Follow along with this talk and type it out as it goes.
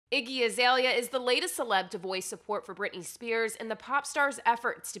Iggy Azalea is the latest celeb to voice support for Britney Spears in the pop star's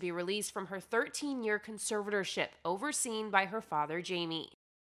efforts to be released from her 13-year conservatorship, overseen by her father, Jamie.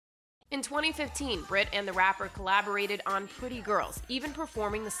 In 2015, Brit and the rapper collaborated on Pretty Girls, even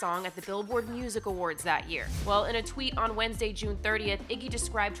performing the song at the Billboard Music Awards that year. Well, in a tweet on Wednesday, June 30th, Iggy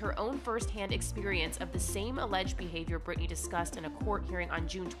described her own first-hand experience of the same alleged behavior Britney discussed in a court hearing on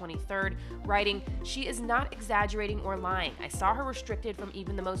June 23rd, writing, "She is not exaggerating or lying. I saw her restricted from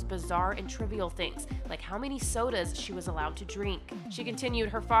even the most bizarre and trivial things, like how many sodas she was allowed to drink." She continued,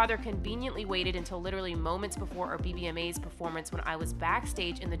 "Her father conveniently waited until literally moments before our BBMA's performance when I was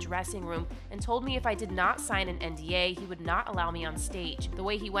backstage in the dressing room and told me if I did not sign an NDA, he would not allow me on stage. The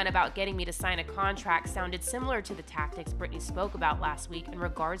way he went about getting me to sign a contract sounded similar to the tactics Britney spoke about last week in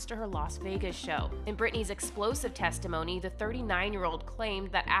regards to her Las Vegas show." In Britney's explosive testimony, the 39-year-old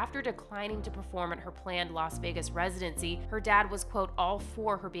claimed that after declining to perform at her planned Las Vegas residency, her dad was, quote, all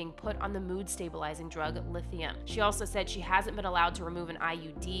for her being put on the mood-stabilizing drug lithium. She also said she hasn't been allowed to remove an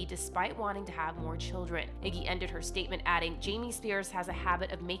IUD despite wanting to have more children. Iggy ended her statement adding, "Jamie Spears has a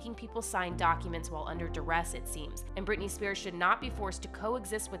habit of making people sign documents while under duress, it seems, and Britney Spears should not be forced to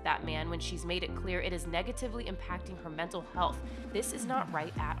coexist with that man when she's made it clear it is negatively impacting her mental health. This is not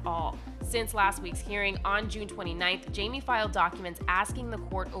right at all." Since last week's hearing on June 29th, Jamie filed documents asking the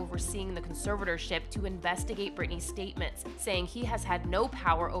court overseeing the conservatorship to investigate Britney's statements, saying he has had no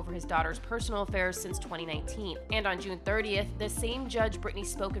power over his daughter's personal affairs since 2019. And on June 30th, the same judge Britney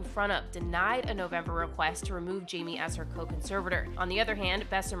spoke in front of denied a November request to remove Jamie as her co-conservator. On the other hand,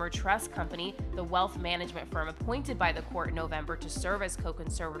 Bessemer Trust Company, the wealth management firm appointed by the court in November to serve as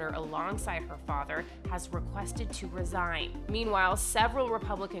co-conservator alongside her father, has requested to resign. Meanwhile, several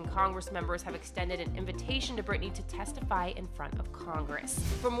Republican Congress members have extended an invitation to Britney to testify in front of Congress.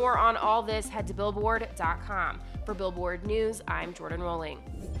 For more on all this, head to Billboard.com. For Billboard News, I'm Jordan Rolling.